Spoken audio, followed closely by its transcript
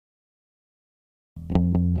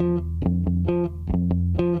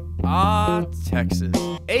Texas.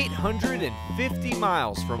 850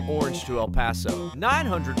 miles from Orange to El Paso,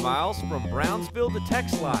 900 miles from Brownsville to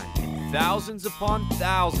Texline, and thousands upon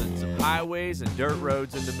thousands of highways and dirt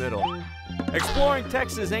roads in the middle. Exploring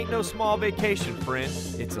Texas ain't no small vacation, friend.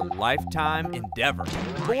 It's a lifetime endeavor.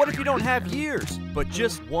 But what if you don't have years, but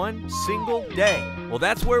just one single day? Well,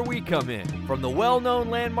 that's where we come in. From the well-known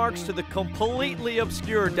landmarks to the completely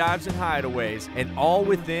obscure dives and hideaways, and all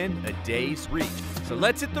within a day's reach. So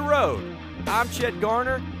let's hit the road. I'm Chet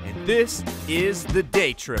Garner, and this is the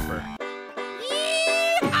Daytripper.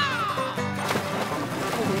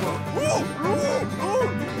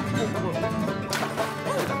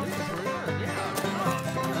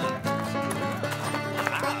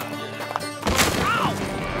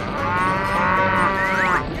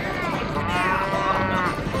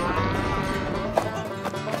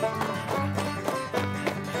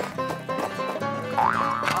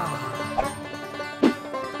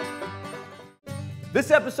 This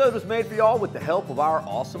episode was made for y'all with the help of our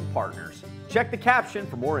awesome partners. Check the caption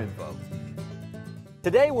for more info.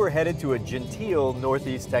 Today we're headed to a genteel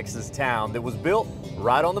northeast Texas town that was built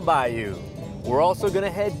right on the bayou. We're also going to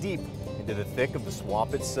head deep into the thick of the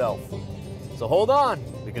swamp itself. So hold on,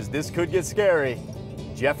 because this could get scary.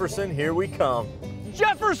 Jefferson, here we come.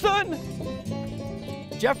 Jefferson!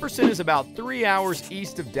 Jefferson is about 3 hours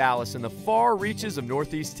east of Dallas in the far reaches of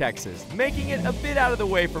northeast Texas, making it a bit out of the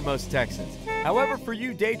way for most Texans. However, for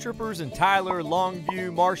you day trippers in Tyler,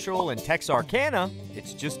 Longview, Marshall, and Texarkana,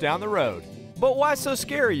 it's just down the road. But why so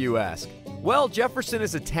scary, you ask? Well, Jefferson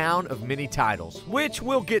is a town of many titles, which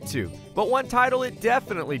we'll get to. But one title it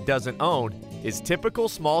definitely doesn't own is typical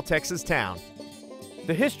small Texas town.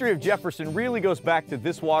 The history of Jefferson really goes back to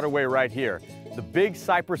this waterway right here, the Big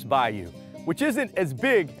Cypress Bayou, which isn't as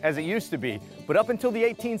big as it used to be. But up until the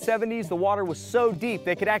 1870s, the water was so deep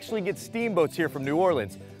they could actually get steamboats here from New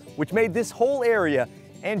Orleans, which made this whole area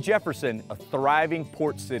and Jefferson a thriving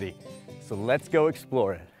port city. So let's go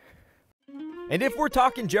explore it. And if we're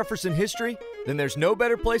talking Jefferson history, then there's no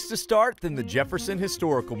better place to start than the Jefferson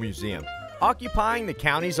Historical Museum, occupying the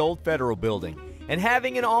county's old federal building and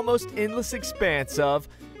having an almost endless expanse of,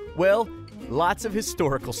 well, lots of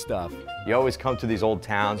historical stuff. You always come to these old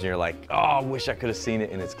towns and you're like, oh, I wish I could have seen it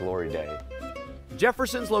in its glory day.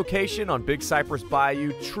 Jefferson's location on Big Cypress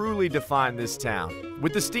Bayou truly defined this town.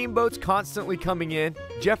 With the steamboats constantly coming in,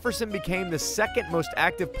 Jefferson became the second most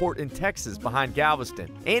active port in Texas behind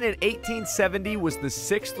Galveston, and in 1870 was the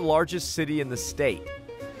 6th largest city in the state.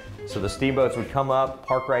 So the steamboats would come up,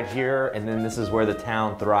 park right here, and then this is where the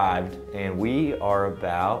town thrived, and we are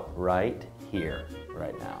about right here,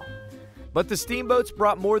 right now. But the steamboats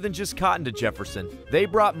brought more than just cotton to Jefferson. They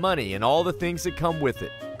brought money and all the things that come with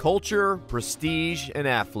it: culture, prestige, and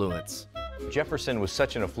affluence. Jefferson was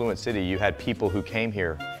such an affluent city. You had people who came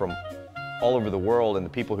here from all over the world, and the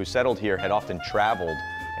people who settled here had often traveled,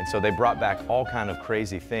 and so they brought back all kind of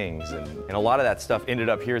crazy things, and a lot of that stuff ended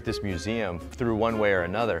up here at this museum through one way or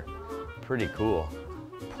another. Pretty cool.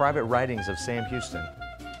 Private writings of Sam Houston.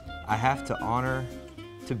 I have to honor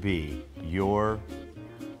to be your,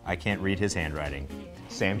 I can't read his handwriting,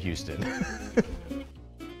 Sam Houston.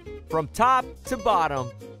 From top to bottom,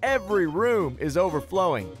 every room is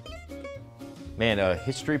overflowing. Man, a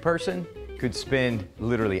history person could spend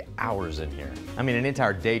literally hours in here. I mean, an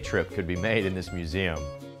entire day trip could be made in this museum.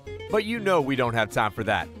 But you know we don't have time for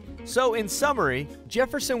that. So in summary,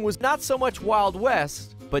 Jefferson was not so much Wild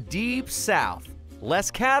West, but deep South. Less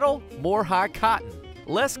cattle, more high cotton.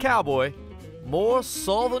 Less cowboy, more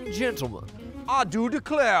Southern gentleman. I do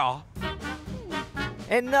declare.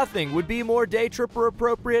 And nothing would be more day tripper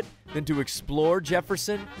appropriate than to explore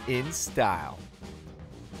Jefferson in style.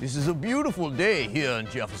 This is a beautiful day here in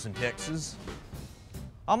Jefferson, Texas.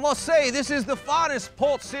 I must say, this is the finest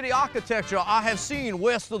port city architecture I have seen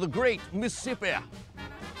west of the great Mississippi.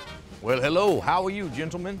 Well, hello, how are you,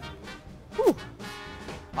 gentlemen? Whew.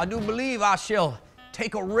 I do believe I shall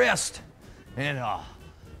take a rest and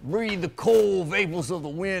breathe the cold vapors of the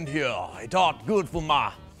wind here. It ought good for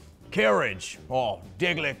my carriage, or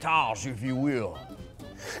décolletage, if you will.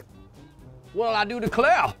 Well, I do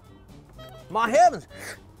declare, my heavens,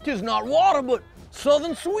 'tis not water, but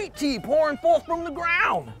southern sweet tea pouring forth from the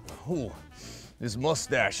ground. Ooh, this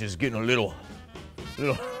mustache is getting a little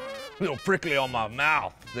prickly on my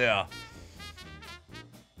mouth there.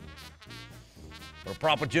 A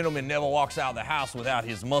proper gentleman never walks out of the house without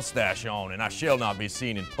his mustache on, and I shall not be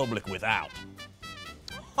seen in public without.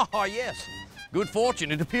 Ah, yes. Good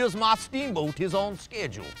fortune, it appears my steamboat is on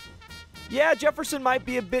schedule. Yeah, Jefferson might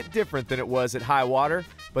be a bit different than it was at high water,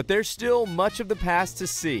 but there's still much of the past to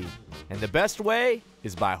see. And the best way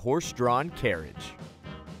is by horse-drawn carriage.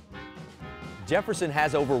 Jefferson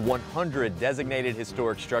has over 100 designated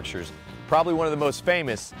historic structures. Probably one of the most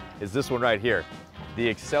famous is this one right here, the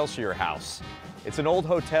Excelsior House. It's an old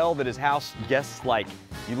hotel that has housed guests like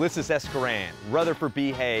Ulysses S. Grant, Rutherford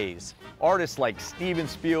B. Hayes, artists like Steven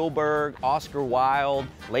Spielberg, Oscar Wilde,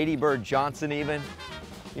 Lady Bird Johnson even.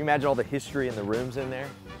 Can you imagine all the history in the rooms in there?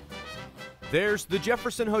 There's the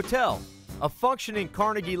Jefferson Hotel, a functioning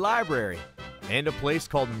Carnegie Library, and a place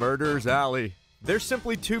called Murder's Alley. There's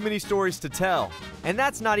simply too many stories to tell, and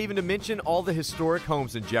that's not even to mention all the historic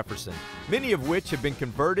homes in Jefferson, many of which have been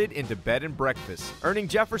converted into bed and breakfast, earning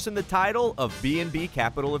Jefferson the title of B&B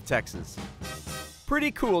Capital of Texas. Pretty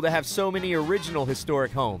cool to have so many original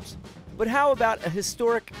historic homes, but how about a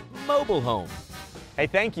historic mobile home? Hey,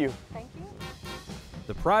 thank you. Thank you.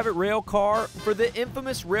 The private rail car for the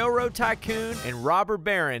infamous railroad tycoon and robber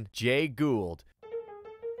baron Jay Gould,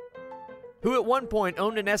 who at one point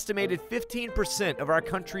owned an estimated 15% of our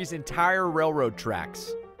country's entire railroad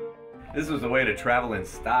tracks. This was a way to travel in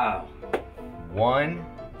style. 1,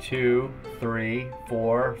 2, 3,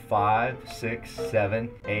 4, 5, 6, 7,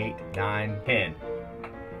 8, 9, 10.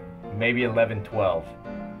 Maybe 11, 12.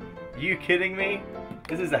 Are you kidding me?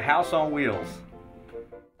 This is a house on wheels.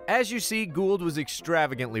 As you see, Gould was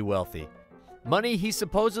extravagantly wealthy. Money he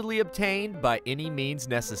supposedly obtained by any means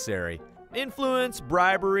necessary. Influence,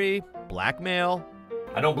 bribery, blackmail.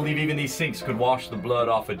 I don't believe even these sinks could wash the blood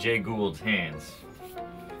off of Jay Gould's hands.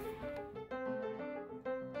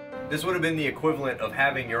 This would have been the equivalent of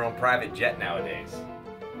having your own private jet nowadays.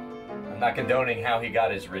 I'm not condoning how he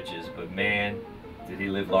got his riches, but man, did he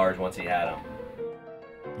live large once he had them.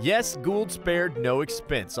 Yes, Gould spared no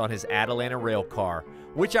expense on his Atalanta rail car,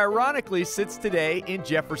 which ironically sits today in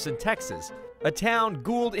Jefferson, Texas, a town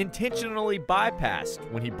Gould intentionally bypassed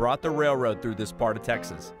when he brought the railroad through this part of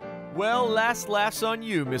Texas. Well, last laughs on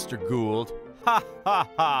you, Mr. Gould. Ha ha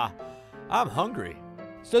ha. I'm hungry.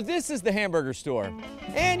 So this is the hamburger store,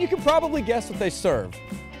 and you can probably guess what they serve.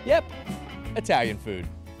 Yep, Italian food.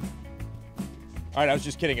 All right, I was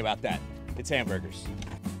just kidding about that. It's hamburgers.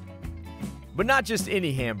 But not just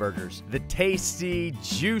any hamburgers, the tasty,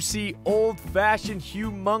 juicy, old-fashioned,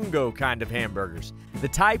 humongo kind of hamburgers. The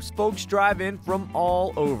types folks drive in from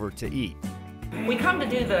all over to eat. We come to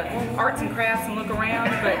do the arts and crafts and look around,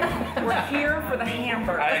 but we're here for the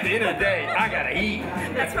hamburger. At the end of the day, I gotta eat.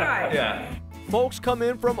 That's right. Yeah. Folks come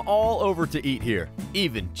in from all over to eat here,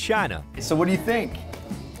 even China. So what do you think?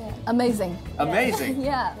 Amazing. Amazing.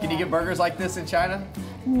 Yeah. Can you get burgers like this in China?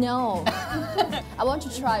 No. I want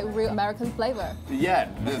to try real American flavor. Yeah,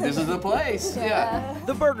 this is the place. Yeah.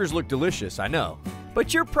 The burgers look delicious, I know.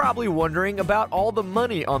 But you're probably wondering about all the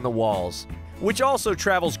money on the walls, which also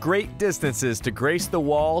travels great distances to grace the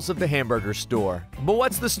walls of the hamburger store. But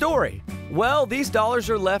what's the story? Well, these dollars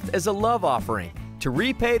are left as a love offering to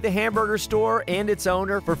repay the hamburger store and its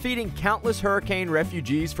owner for feeding countless hurricane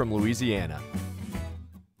refugees from Louisiana.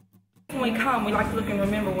 When we come, we like to look and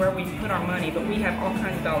remember where we put our money, but we have all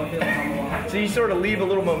kinds of dollar bills on the wall. So you sort of leave a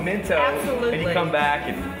little memento, Absolutely. and you come back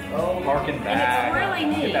and harken back. And it's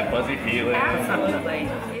really neat. Get that fuzzy feeling.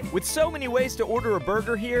 Absolutely. With so many ways to order a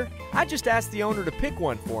burger here, I just asked the owner to pick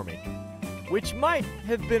one for me, which might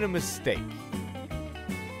have been a mistake.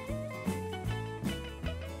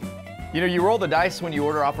 You know, you roll the dice when you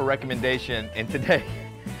order off a recommendation, and today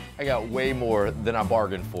I got way more than I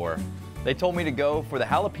bargained for. They told me to go for the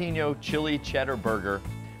jalapeno chili cheddar burger,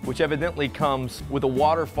 which evidently comes with a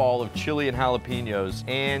waterfall of chili and jalapenos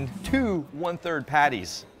and 2 1/3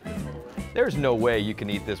 patties. There's no way you can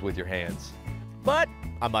eat this with your hands. But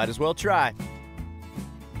I might as well try.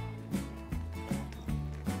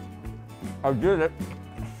 I did it.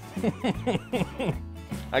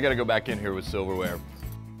 I gotta go back in here with silverware.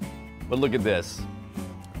 But look at this.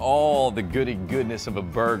 All the goody goodness of a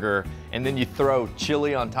burger, and then you throw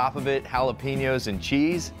chili on top of it, jalapenos and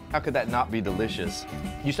cheese. How could that not be delicious?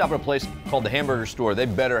 You stop at a place called the Hamburger Store, they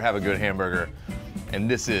better have a good hamburger. And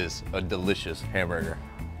this is a delicious hamburger.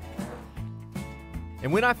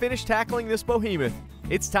 And when I finish tackling this behemoth,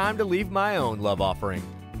 it's time to leave my own love offering.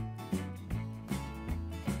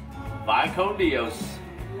 Via con Dios.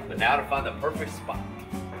 But now to find the perfect spot.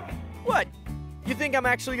 What? You think I'm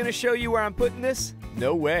actually going to show you where I'm putting this?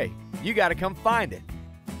 No way. You got to come find it.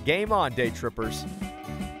 Game on, Daytrippers.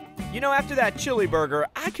 You know, after that chili burger,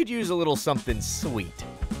 I could use a little something sweet.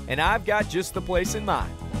 And I've got just the place in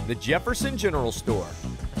mind. The Jefferson General Store.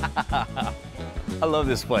 I love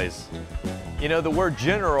this place. You know, the word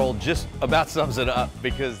general just about sums it up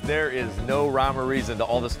because there is no rhyme or reason to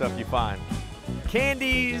all the stuff you find.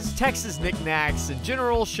 Candies, Texas knickknacks, and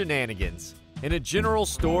general shenanigans. In a general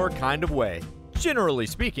store kind of way. Generally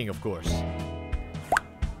speaking, of course.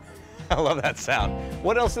 I love that sound.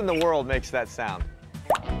 What else in the world makes that sound?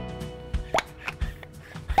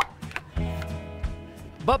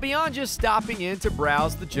 But beyond just stopping in to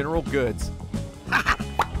browse the general goods,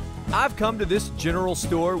 I've come to this general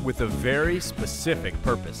store with a very specific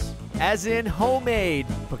purpose, as in homemade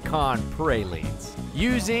pecan pralines,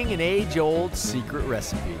 using an age-old secret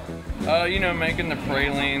recipe. You know, making the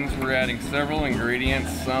pralines, we're adding several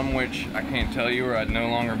ingredients, some which I can't tell you or I'd no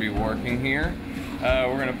longer be working here.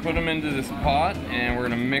 We're gonna put them into this pot and we're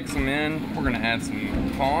gonna mix them in. We're gonna add some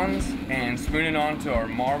pecans and spoon it onto our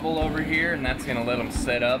marble over here, and that's gonna let them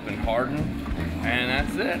set up and harden. And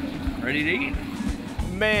that's it, ready to eat.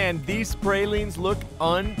 Man, these pralines look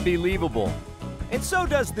unbelievable. And so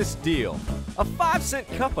does this deal. A 5-cent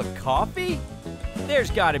cup of coffee?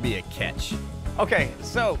 There's gotta be a catch. Okay,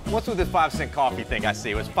 so what's with this 5-cent coffee thing I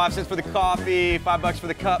see? Was 5 cents for the coffee, $5 for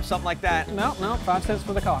the cup, something like that? No, 5 cents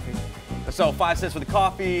for the coffee. So 5 cents for the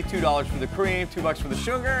coffee, $2 for the cream, $2 for the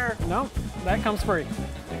sugar? No, that comes free.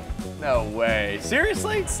 No way.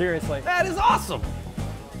 Seriously? Seriously. That is awesome.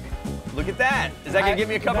 Look at that. Is that gonna give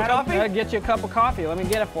me a cup of coffee? That'll get you a cup of coffee. Let me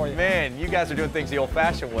get it for you. Man, you guys are doing things the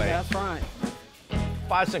old-fashioned way. That's right.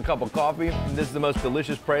 5-cent cup of coffee. This is the most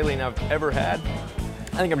delicious praline I've ever had.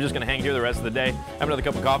 I think I'm just gonna hang here the rest of the day, have another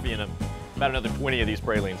cup of coffee and about another 20 of these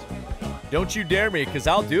pralines. Don't you dare me, because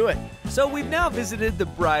I'll do it. So we've now visited the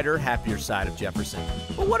brighter, happier side of Jefferson.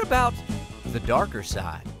 But what about the darker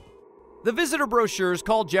side? The visitor brochures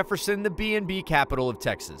call Jefferson the B&B Capital of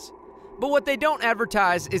Texas. But what they don't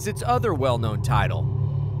advertise is its other well-known title,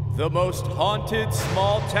 the most haunted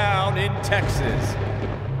small town in Texas.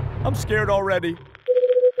 I'm scared already.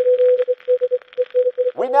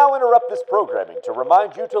 We now interrupt this programming to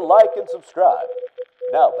remind you to like and subscribe.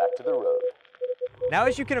 Now back to the road. Now,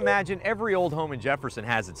 as you can imagine, every old home in Jefferson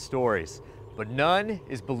has its stories, but none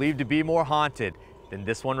is believed to be more haunted than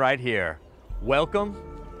this one right here. Welcome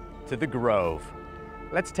to the Grove.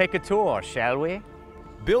 Let's take a tour, shall we?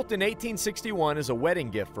 Built in 1861 as a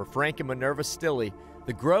wedding gift for Frank and Minerva Stilley,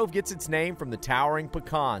 the Grove gets its name from the towering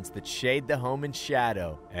pecans that shade the home in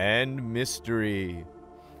shadow and mystery.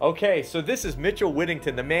 Okay, so this is Mitchell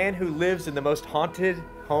Whittington, the man who lives in the most haunted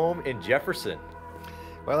home in Jefferson.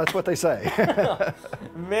 Well, that's what they say.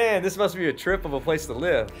 Man, this must be a trip of a place to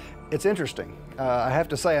live. It's interesting. I have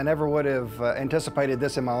to say I never would have anticipated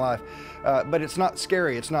this in my life, but it's not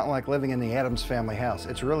scary. It's not like living in the Addams family house.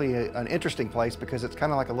 It's really an interesting place because it's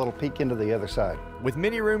kind of like a little peek into the other side. With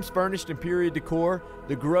many rooms furnished in period decor,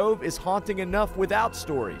 the Grove is haunting enough without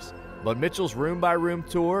stories. But Mitchell's room-by-room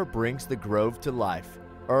tour brings the Grove to life.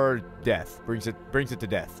 Or death, brings it to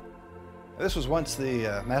death. This was once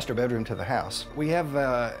the master bedroom to the house. We have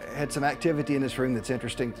had some activity in this room that's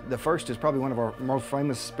interesting. The first is probably one of our most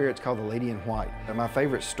famous spirits called the Lady in White. My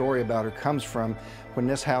favorite story about her comes from when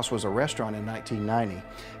this house was a restaurant in 1990,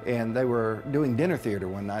 and they were doing dinner theater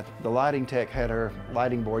one night. The lighting tech had her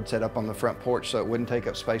lighting board set up on the front porch so it wouldn't take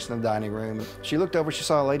up space in the dining room. She looked over, she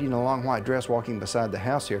saw a lady in a long white dress walking beside the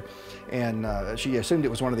house here, and she assumed it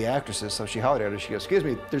was one of the actresses, so she hollered at her. She goes, "Excuse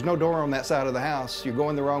me, there's no door on that side of the house. You're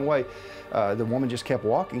going the wrong way." The woman just kept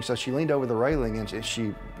walking, so she leaned over the railing and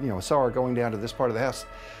she saw her going down to this part of the house.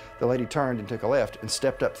 The lady turned and took a left and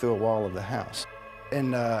stepped up through a wall of the house.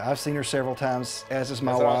 And I've seen her several times, as is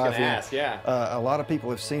my wife. That's what I was gonna ask, yeah. A lot of people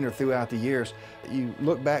have seen her throughout the years. You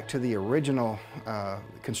look back to the original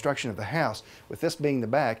construction of the house, with this being the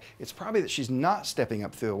back, it's probably that she's not stepping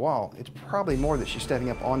up through a wall. It's probably more that she's stepping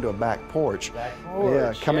up onto a back porch.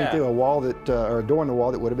 Yeah, coming through a wall that, or a door in the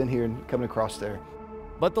wall that would have been here and coming across there.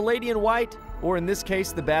 But the Lady in White, or in this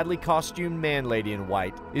case, the badly costumed man Lady in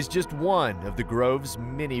White, is just one of the Grove's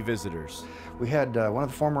many visitors. We had one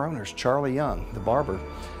of the former owners, Charlie Young, the barber,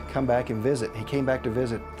 come back and visit. He came back to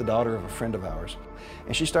visit the daughter of a friend of ours.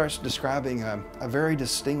 And she starts describing a very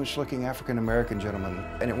distinguished looking African-American gentleman.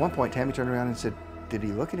 And at one point, Tammy turned around and said, "Did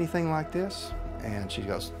he look anything like this?" And she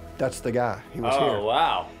goes, "That's the guy. He was here." Oh,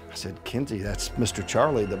 wow. I said, "Kinsey, that's Mr.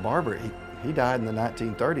 Charlie, the barber. He died in the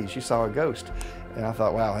 1930s. You saw a ghost." And I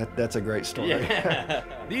thought, wow, that's a great story. Yeah.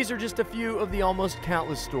 These are just a few of the almost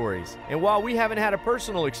countless stories. And while we haven't had a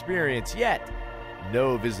personal experience yet,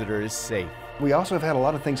 no visitor is safe. We also have had a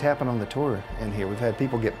lot of things happen on the tour in here. We've had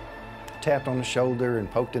people get tapped on the shoulder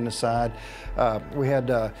and poked in the side. We had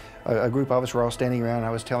a group of us were all standing around, and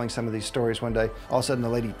I was telling some of these stories one day. All of a sudden, the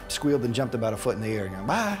lady squealed and jumped about a foot in the air, and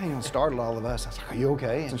bye, startled all of us. I was like, "Are you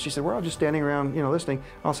okay?" And she said, "We're all just standing around, listening."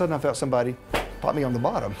 All of a sudden, I felt somebody pop me on the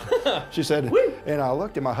bottom. She said, and I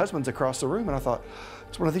looked, and my husband's across the room, and I thought,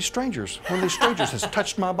 It's one of these strangers. One of these strangers has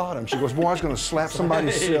touched my bottom. She goes, boy, I was going to slap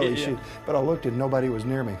somebody silly. But I looked and nobody was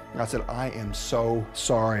near me. I said, I am so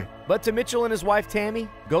sorry. But to Mitchell and his wife Tammy,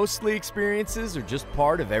 ghostly experiences are just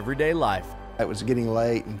part of everyday life. It was getting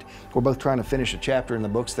late, and we're both trying to finish a chapter in the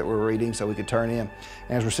books that we're reading so we could turn in.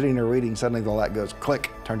 And as we're sitting there reading, suddenly the light goes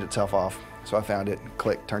click, turned itself off. So I found it,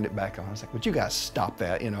 click, turned it back on. I was like, would you guys stop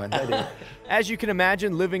that? And they did. As you can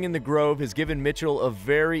imagine, living in the Grove has given Mitchell a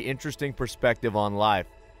very interesting perspective on life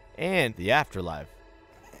and the afterlife.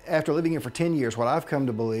 After living here for 10 years, what I've come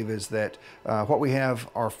to believe is that what we have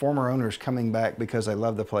are former owners coming back because they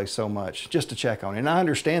love the place so much, just to check on it. And I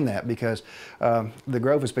understand that because the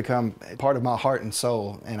Grove has become part of my heart and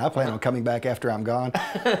soul, and I plan on coming back after I'm gone.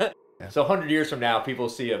 So 100 years from now, people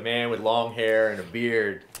see a man with long hair and a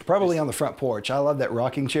beard. Probably on the front porch. I love that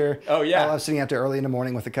rocking chair. Oh, yeah. I love sitting out there early in the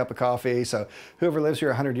morning with a cup of coffee. So whoever lives here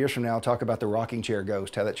 100 years from now will talk about the rocking chair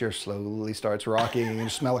ghost, how that chair slowly starts rocking and you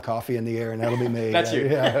smell of coffee in the air, and that'll be me. That's you.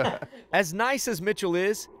 Yeah. As nice as Mitchell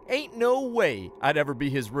is, ain't no way I'd ever be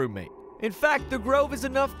his roommate. In fact, the Grove is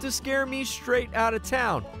enough to scare me straight out of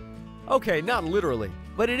town. Okay, not literally,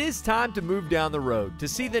 but it is time to move down the road to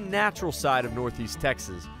see the natural side of Northeast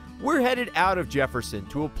Texas. We're headed out of Jefferson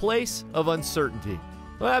to a place of uncertainty.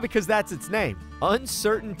 Well, because that's its name,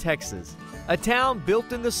 Uncertain Texas, a town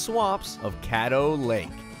built in the swamps of Caddo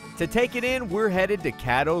Lake. To take it in, we're headed to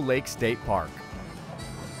Caddo Lake State Park.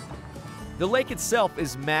 The lake itself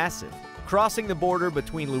is massive, crossing the border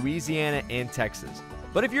between Louisiana and Texas.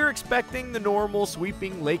 But if you're expecting the normal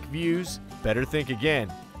sweeping lake views, better think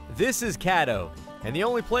again. This is Caddo, and the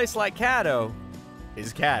only place like Caddo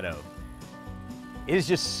is Caddo. It is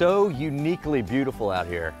just so uniquely beautiful out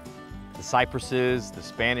here. The cypresses, the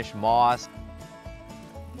Spanish moss.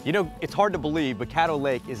 You know, it's hard to believe, but Caddo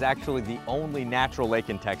Lake is actually the only natural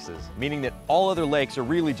lake in Texas, meaning that all other lakes are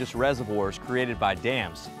really just reservoirs created by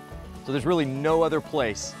dams. So there's really no other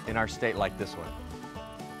place in our state like this one.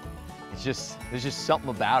 There's just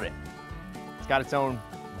something about it. It's got its own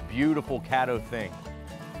beautiful Caddo thing.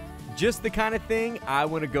 Just the kind of thing I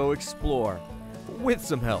want to go explore, with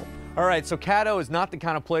some help. All right, so Caddo is not the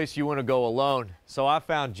kind of place you want to go alone. So I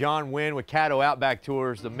found John Wynn with Caddo Outback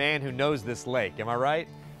Tours, the man who knows this lake. Am I right?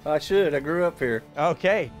 I should. I grew up here.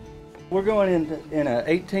 Okay. We're going in an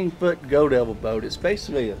 18-foot Go Devil boat. It's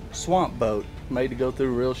basically a swamp boat made to go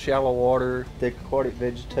through real shallow water, thick aquatic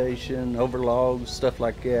vegetation, over logs, stuff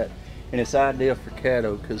like that. And it's ideal for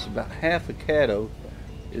Caddo because about half of Caddo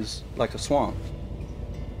is like a swamp.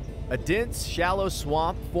 A dense, shallow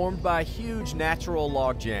swamp formed by a huge natural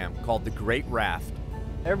log jam called the Great Raft.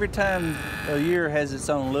 Every time a year has its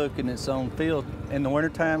own look and its own feel. In the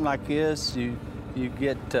wintertime like this, you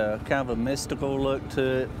get kind of a mystical look to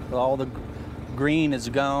it. All the green is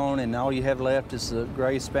gone and all you have left is the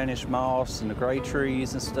gray Spanish moss and the gray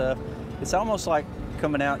trees and stuff. It's almost like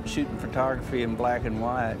coming out and shooting photography in black and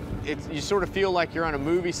white. You sort of feel like you're on a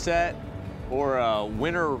movie set or a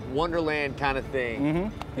winter wonderland kind of thing.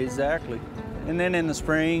 Mm-hmm. Exactly. And then in the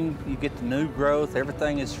spring, you get the new growth.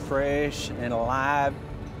 Everything is fresh and alive.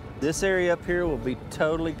 This area up here will be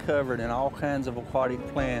totally covered in all kinds of aquatic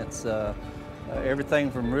plants.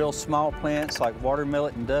 Everything from real small plants like water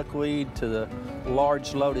millet and duckweed to the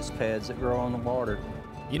large lotus pads that grow on the water.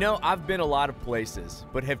 You know, I've been a lot of places,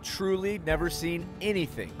 but have truly never seen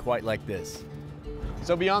anything quite like this.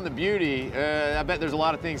 So beyond the beauty, I bet there's a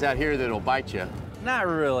lot of things out here that'll bite you. Not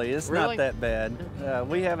really. It's Really? not that bad.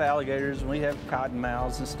 We have alligators and we have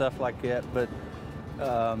cottonmouths and stuff like that, but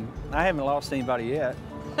I haven't lost anybody yet.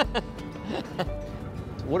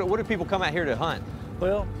 What do people come out here to hunt?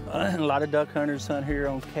 Well, a lot of duck hunters hunt here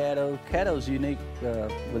on Caddo. Caddo's unique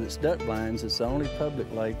with its duck blinds. It's the only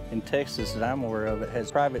public lake in Texas that I'm aware of that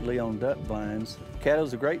has privately owned duck blinds.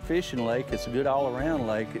 Caddo's a great fishing lake. It's a good all-around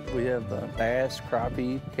lake. We have bass,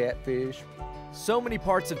 crappie, catfish. So many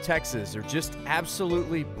parts of Texas are just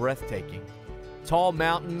absolutely breathtaking. Tall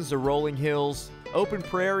mountains or rolling hills, open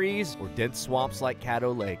prairies, or dense swamps like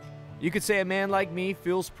Caddo Lake. You could say a man like me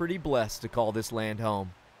feels pretty blessed to call this land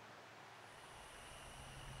home.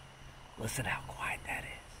 Listen how quiet that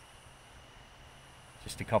is.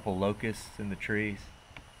 Just a couple locusts in the trees,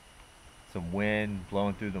 some wind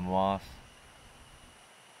blowing through the moss.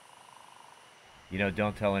 You know,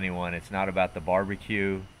 don't tell anyone, it's not about the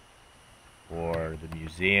barbecue or the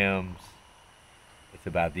museums. It's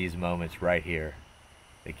about these moments right here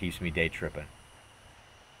that keeps me day tripping.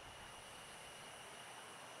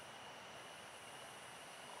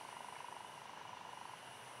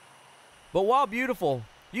 But while beautiful,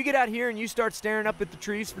 you get out here and you start staring up at the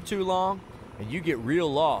trees for too long, and you get real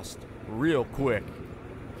lost real quick.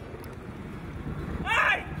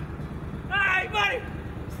 Hey! Hey, buddy!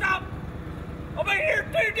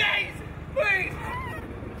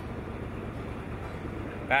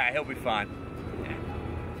 He'll be fine.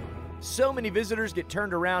 So many visitors get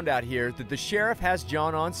turned around out here that the sheriff has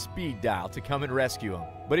John on speed dial to come and rescue him.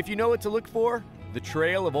 But if you know what to look for, the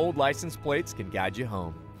trail of old license plates can guide you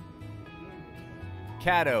home.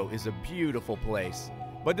 Caddo is a beautiful place,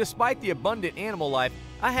 but despite the abundant animal life,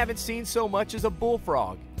 I haven't seen so much as a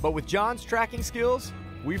bullfrog. But with John's tracking skills,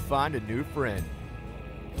 we find a new friend.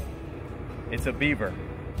 It's a beaver.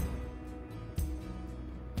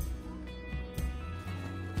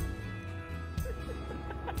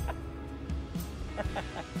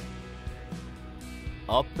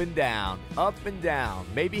 Up and down,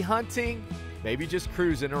 maybe hunting, maybe just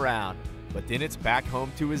cruising around. But then it's back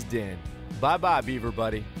home to his den. Bye-bye, beaver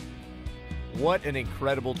buddy. What an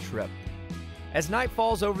incredible trip. As night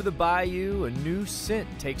falls over the bayou, a new scent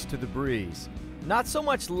takes to the breeze. Not so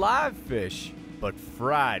much live fish, but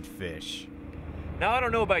fried fish. Now, I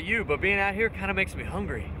don't know about you, but being out here kind of makes me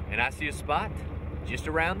hungry. And I see a spot just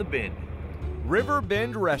around the bend. River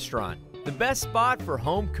Bend Restaurant, the best spot for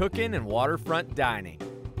home cooking and waterfront dining.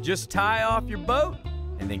 Just tie off your boat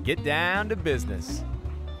and then get down to business.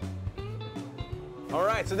 All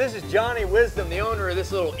right, so this is Johnny Wisdom, the owner of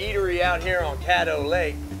this little eatery out here on Caddo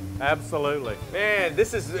Lake. Absolutely. Man,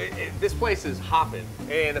 this place is hopping,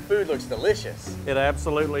 and the food looks delicious. It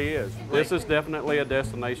absolutely is. This is definitely a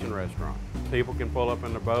destination restaurant. People can pull up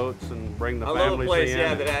in their boats and bring the families in. I love a place,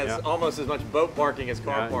 that has almost as much boat parking as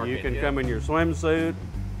car parking. You can come in your swimsuit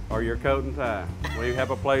or your coat and tie. We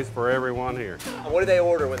have a place for everyone here. What do they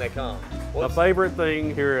order when they come? The favorite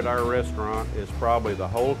thing here at our restaurant is probably the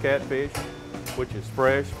whole catfish, which is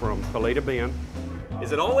fresh from Kalita Bend.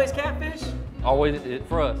 Is it always catfish? Always,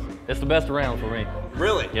 for us. It's the best around for me.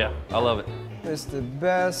 Really? Yeah, I love it. It's the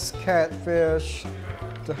best catfish,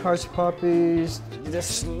 the hush puppies.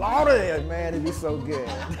 Just slaughter it, man. It'd be so good.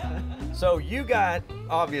 So you got,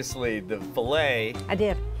 obviously, the filet. I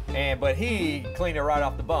did. But he cleaned it right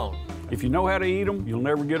off the bone. If you know how to eat them, you'll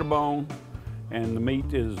never get a bone, and the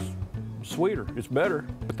meat is sweeter. It's better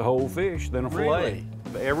with the whole fish than a filet.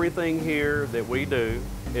 Really? Everything here that we do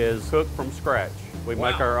is cooked from scratch. We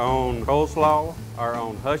make our own coleslaw, our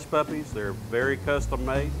own hush puppies. They're very custom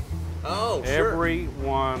made. Oh, sure.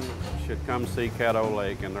 Everyone should come see Caddo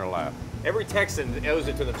Lake in their life. Every Texan owes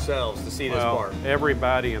it to themselves to see this part.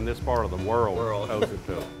 Everybody in this part of the world owes it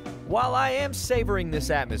to them. While I am savoring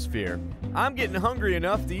this atmosphere, I'm getting hungry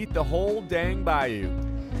enough to eat the whole dang bayou.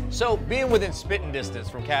 So, being within spitting distance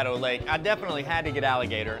from Caddo Lake, I definitely had to get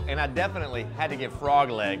alligator, and I definitely had to get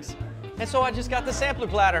frog legs. And so I just got the sampler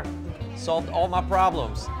platter. Solved all my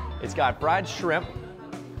problems. It's got fried shrimp,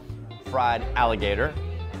 fried alligator,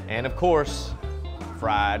 and of course,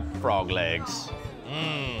 fried frog legs.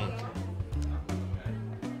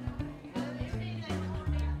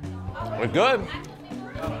 We're good.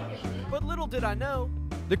 But little did I know,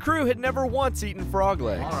 the crew had never once eaten frog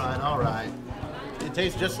legs. All right. It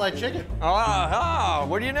tastes just like chicken.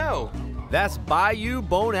 What do you know? That's Bayou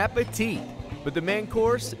Bon Appetit. But the main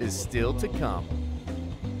course is still to come.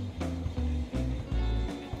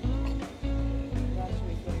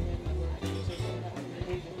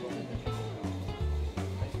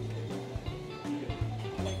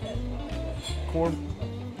 Corn.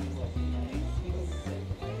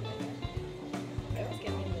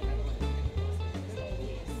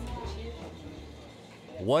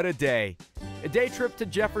 What a day. A day trip to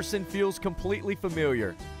Jefferson feels completely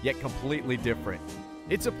familiar, yet completely different.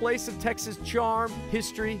 It's a place of Texas charm,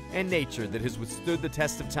 history, and nature that has withstood the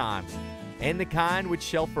test of time, and the kind which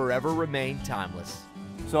shall forever remain timeless.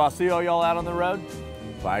 So I'll see all y'all out on the road.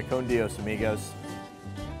 Bye con Dios, amigos.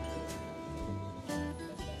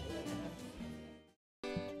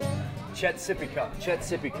 Chet sippy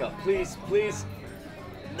cup, please, please.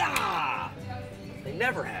 Nah! They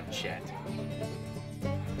never have Chet.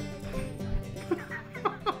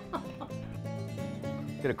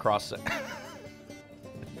 Get across it.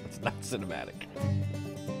 It's not cinematic.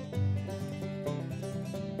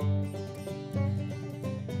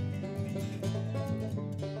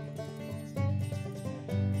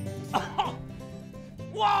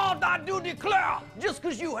 Well, I do declare, just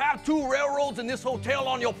because you have 2 railroads and this hotel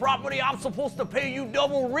on your property, I'm supposed to pay you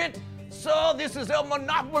double rent? Sir, this is a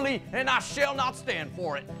monopoly, and I shall not stand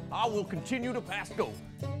for it. I will continue to pass go.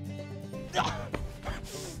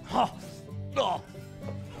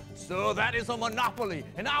 Sir, that is a monopoly,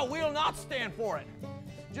 and I will not stand for it.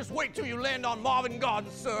 Just wait till you land on Marvin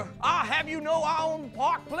Gardens, sir. I have you know I own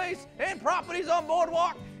Park Place and properties on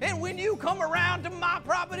Boardwalk, and when you come around to my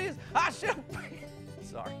properties, I shall pay.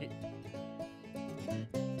 Sorry.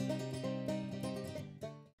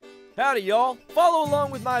 Howdy, y'all. Follow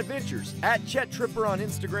along with my adventures at Chet-Tripper on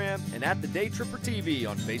Instagram and at the Daytripper TV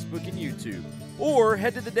on Facebook and YouTube. Or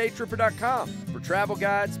head to thedaytripper.com for travel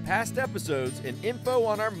guides, past episodes, and info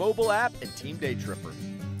on our mobile app and Team Daytripper.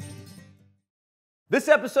 This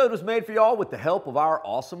episode was made for y'all with the help of our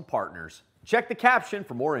awesome partners. Check the caption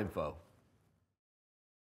for more info.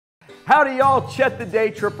 Howdy, y'all. Chet the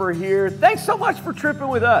Daytripper here. Thanks so much for tripping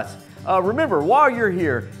with us. Remember, while you're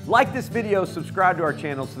here, like this video, subscribe to our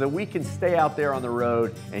channel so that we can stay out there on the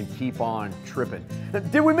road and keep on tripping.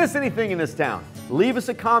 Did we miss anything in this town? Leave us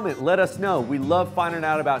a comment, let us know. We love finding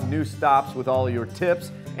out about new stops with all of your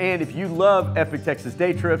tips. And if you love Epic Texas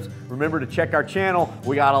Day Trips, remember to check our channel.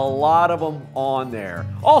 We got a lot of them on there.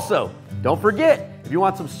 Also, don't forget, if you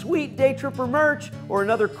want some sweet Daytripper merch or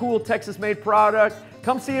another cool Texas-made product,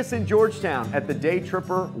 come see us in Georgetown at the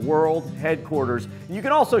Daytripper World Headquarters. You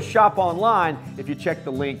can also shop online if you check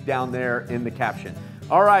the link down there in the caption.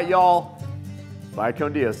 All right, y'all. Bye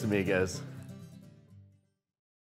con Dios, amigos.